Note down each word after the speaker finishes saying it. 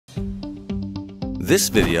This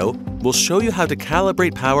video will show you how to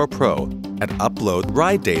calibrate PowerPro and upload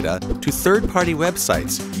ride data to third-party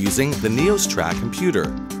websites using the NeosTrack computer.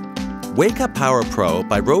 Wake up PowerPro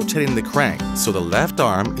by rotating the crank so the left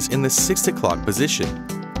arm is in the 6 o'clock position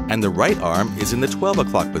and the right arm is in the 12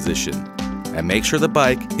 o'clock position, and make sure the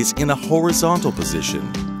bike is in a horizontal position.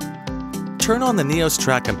 Turn on the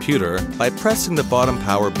NeosTrack computer by pressing the bottom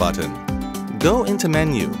power button. Go into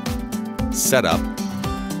Menu, Setup,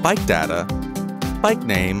 Bike Data, Bike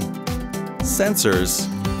Name, Sensors,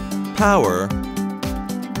 Power,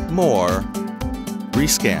 More,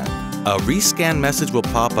 Rescan. A rescan message will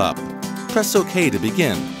pop up. Press OK to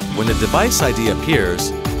begin. When the device ID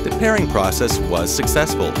appears, the pairing process was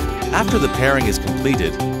successful. After the pairing is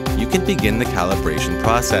completed, you can begin the calibration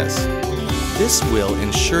process. This will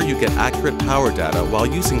ensure you get accurate power data while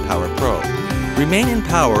using PowerPro. Remain in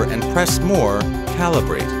power and press More,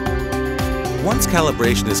 Calibrate. Once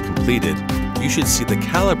calibration is completed, you should see the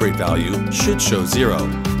calibrate value should show 0.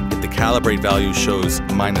 If the calibrate value shows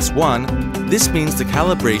 -1, this means the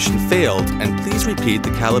calibration failed, and please repeat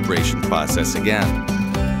the calibration process again.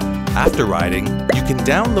 After riding, you can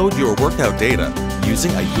download your workout data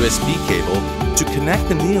using a USB cable to connect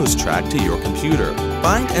the NeosTrack to your computer.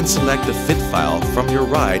 Find and select the fit file from your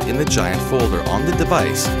ride in the giant folder on the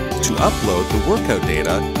device to upload the workout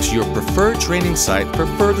data to your preferred training site for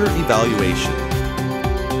further evaluation.